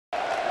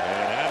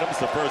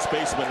the first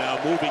baseman now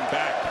moving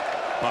back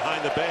behind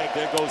the bag.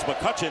 There goes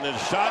McCutchen, and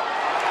a shot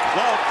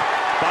gloved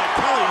by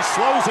Kelly,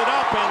 slows it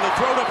up, and the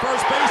throw to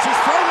first base is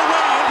thrown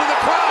away into the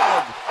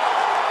crowd.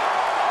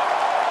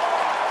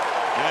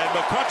 And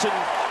McCutchen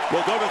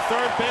will go to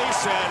third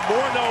base, and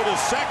Morneau to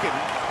second.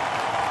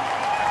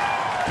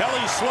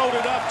 Kelly slowed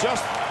it up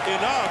just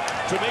enough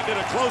to make it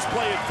a close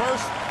play at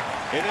first,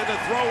 and then a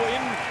throw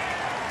in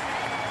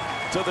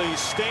to the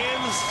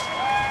stands,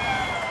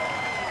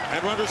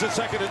 and runners at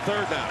second and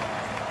third now.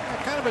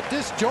 Kind of a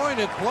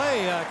disjointed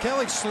play.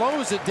 Kelly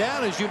slows it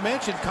down, as you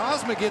mentioned.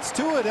 Cosma gets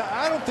to it.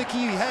 I don't think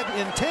he had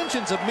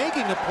intentions of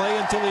making a play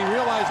until he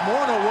realized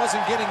Morneau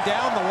wasn't getting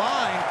down the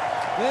line.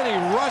 Then he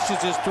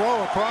rushes his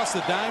throw across the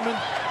diamond.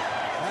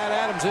 Matt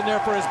Adams in there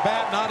for his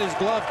bat, not his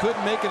glove.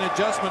 Couldn't make an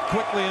adjustment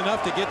quickly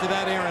enough to get to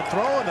that errant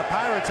throw, and the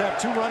Pirates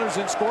have 2 runners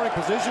in scoring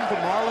position for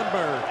Marlon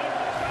Byrd.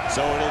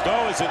 So it'll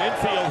go as an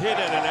infield hit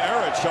and an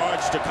error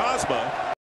charge to Cosma.